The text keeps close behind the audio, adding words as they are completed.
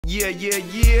Yeah,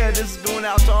 this is going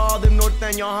out to all them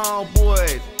Norteño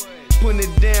homeboys, putting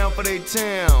it down for they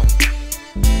town.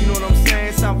 You know what I'm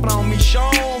saying? San Fran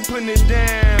Michon, putting it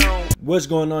down. What's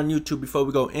going on, YouTube? Before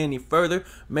we go any further,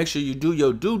 make sure you do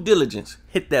your due diligence.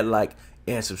 Hit that like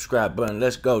and subscribe button.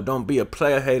 Let's go. Don't be a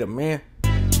player hater, man.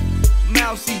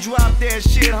 Mousy, drop that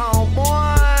shit,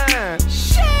 homeboy.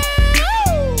 Shoo!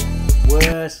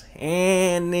 What's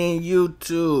happening,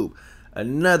 YouTube?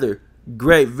 Another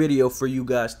great video for you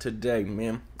guys today,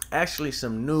 man. Actually,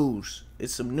 some news.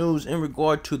 It's some news in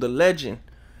regard to the legend,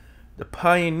 the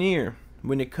pioneer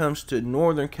when it comes to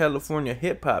Northern California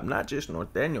hip-hop. Not just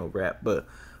Norteño rap, but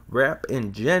rap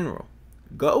in general.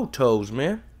 Goto's,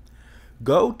 man.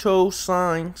 Goto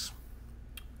signs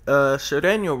a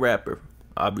Sureno rapper,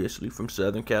 obviously from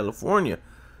Southern California.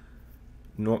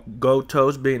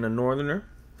 Goto's being a northerner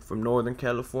from Northern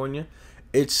California.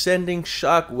 It's sending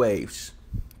shockwaves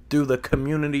through the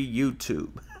community YouTube.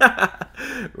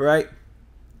 Right?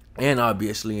 And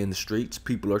obviously in the streets,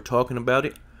 people are talking about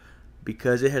it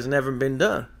because it has never been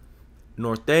done.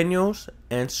 Norteños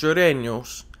and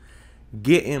Sureños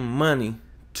getting money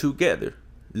together.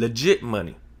 Legit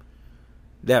money.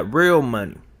 That real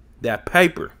money. That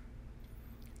paper.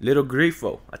 Lil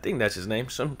Grifo. I think that's his name.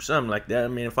 Something like that. I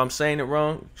mean, if I'm saying it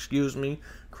wrong, excuse me.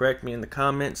 Correct me in the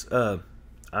comments.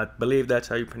 I believe that's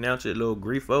how you pronounce it. Lil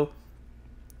Grifo.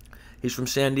 He's from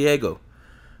San Diego.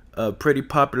 A pretty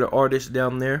popular artist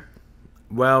down there.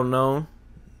 Well known.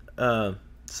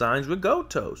 Signs with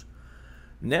Gotos.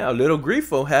 Now, Lil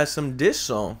Grifo has some diss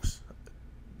songs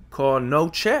called No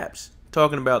Chaps.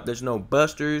 Talking about there's no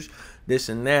busters, this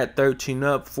and that, 13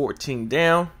 up, 14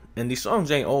 down. And these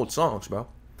songs ain't old songs, bro.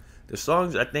 The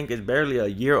songs, I think, is barely a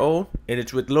year old. And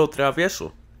it's with Lil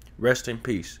Travieso. Rest in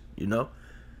peace, you know?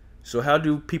 So how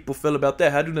do people feel about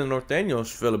that? How do the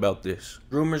Norteños feel about this?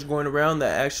 Rumors going around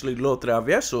that actually Lil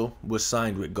Travieso was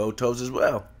signed with Gotos as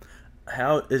well.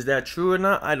 How is that true or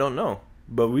not? I don't know.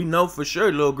 But we know for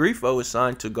sure Lil Grifo is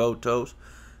signed to Gotos.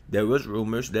 There was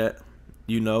rumors that,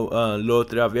 you know, Lil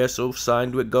Travieso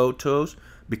signed with Gotos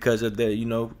because of the, you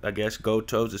know, I guess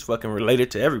Gotos is fucking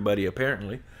related to everybody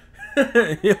apparently.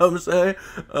 You know what I'm saying?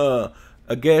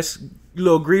 I guess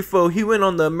Lil Grifo, he went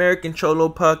on the American Cholo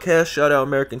podcast. Shout out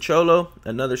American Cholo,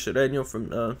 another Sureno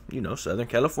from, you know, Southern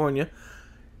California.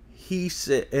 He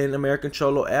said, and American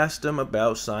Cholo asked him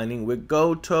about signing with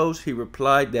Gotos. He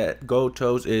replied that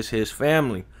Gotos is his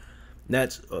family.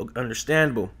 That's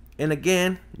understandable. And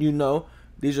again, you know,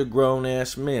 these are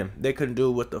grown-ass men. They can do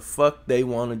what the fuck they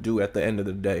want to do at the end of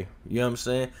the day. You know what I'm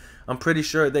saying? I'm pretty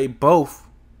sure they both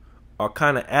are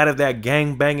kind of out of that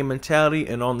gang-banging mentality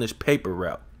and on this paper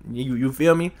route. You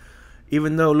feel me?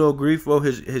 Even though Lil Grifo,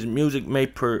 his music may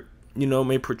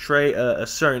portray a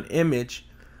certain image,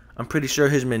 I'm pretty sure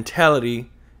his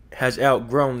mentality has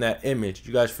outgrown that image.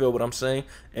 You guys feel what I'm saying?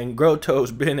 And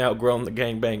Goto's been outgrown the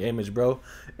gangbang image, bro.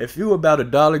 If you about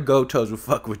 $1, Goto's will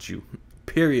fuck with you.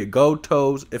 Period.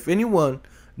 Goto's. If anyone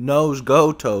knows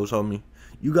Goto's, homie,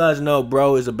 you guys know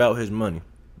bro is about his money,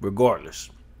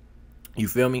 regardless. You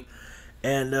feel me?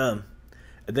 And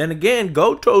then again,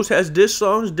 Goto's has diss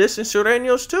songs dissing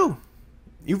Sureños too.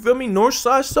 You feel me?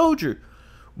 Northside Soldier.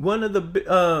 One of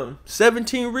the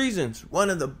 17 Reasons, one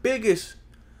of the biggest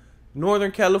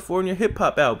Northern California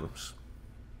hip-hop albums.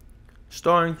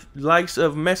 Starring likes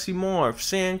of Messy Marv,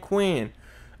 San Quinn,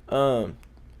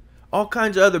 all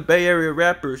kinds of other Bay Area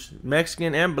rappers,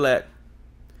 Mexican and black.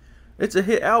 It's a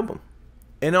hit album.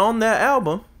 And on that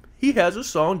album, he has a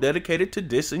song dedicated to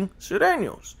dissing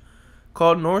Sureños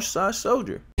called Northside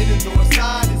Soldier. In the north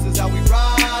side, this is how we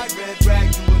ride. Red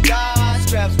rag, do or die.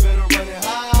 Straps better run it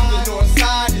high. The north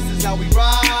side, this is how we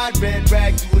ride. Red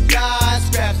rag, do or die.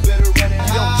 Straps better run it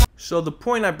high. So the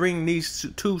point I bring these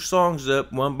two songs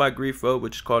up, one by Grifo,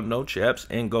 which is called No Chaps,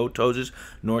 and Goto's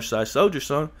Northside Soldier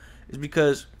song, is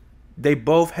because they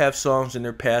both have songs in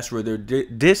their past where they're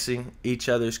dissing each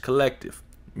other's collective.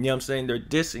 You know what I'm saying? They're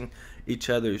dissing each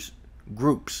other's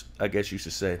groups, I guess you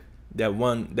should say.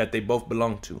 That they both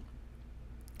belong to.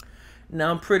 Now,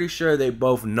 I'm pretty sure they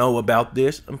both know about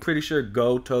this. I'm pretty sure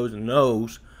Gotos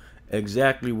knows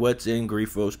exactly what's in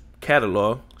Grifo's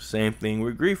catalog. Same thing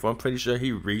with Grifo. I'm pretty sure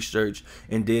he researched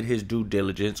and did his due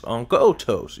diligence on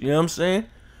Gotos. You know what I'm saying?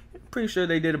 I'm pretty sure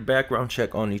they did a background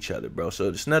check on each other, bro. So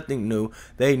it's nothing new.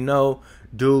 They know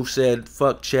dude said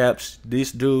fuck chaps.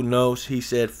 This dude knows he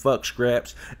said fuck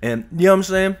scraps. And you know what I'm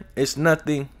saying? It's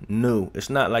nothing new. It's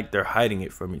not like they're hiding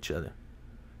it from each other.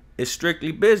 It's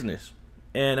strictly business.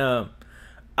 And I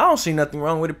don't see nothing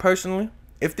wrong with it personally.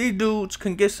 If these dudes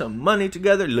can get some money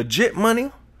together, legit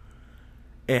money,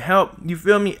 and help, you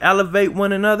feel me, elevate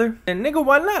one another, and nigga,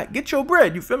 why not? Get your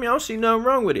bread, you feel me? I don't see nothing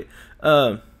wrong with it.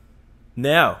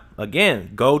 Now,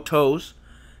 again, Gotos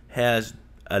has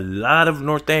a lot of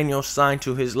Norteños signed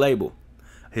to his label,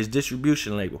 his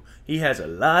distribution label. He has a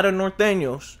lot of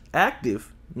Norteños,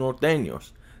 active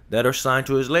Norteños, that are signed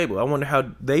to his label. I wonder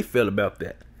how they feel about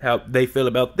that, how they feel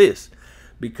about this.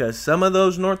 Because some of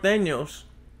those Norteños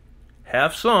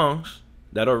have songs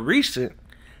that are recent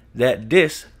that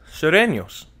diss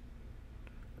Sureños.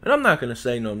 And I'm not going to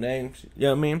say no names, you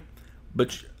know what I mean?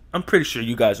 But I'm pretty sure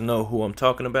you guys know who I'm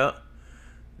talking about.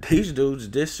 These dudes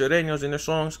diss Sureños in their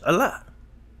songs a lot.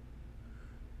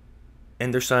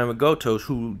 And they're signed with Gotos,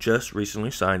 who just recently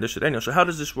signed to Sureno. So how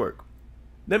does this work?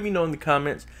 Let me know in the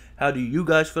comments. How do you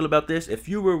guys feel about this? If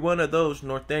you were one of those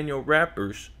Norteño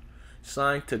rappers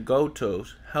signed to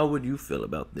Gotos, how would you feel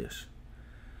about this?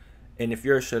 And if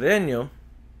you're a Sureno,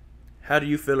 how do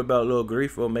you feel about Lil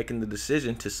Grifo making the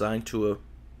decision to sign to a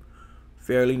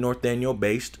fairly Norteño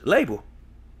based label?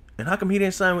 And how come he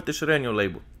didn't sign with the Sureno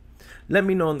label? Let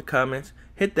me know in the comments.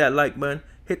 Hit that like button.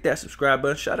 Hit that subscribe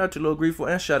button. Shout out to Lil Grifo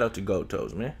and shout out to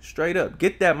Gotos, man. Straight up.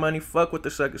 Get that money. Fuck what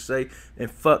the suckers say. And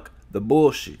fuck the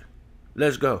bullshit.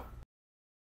 Let's go.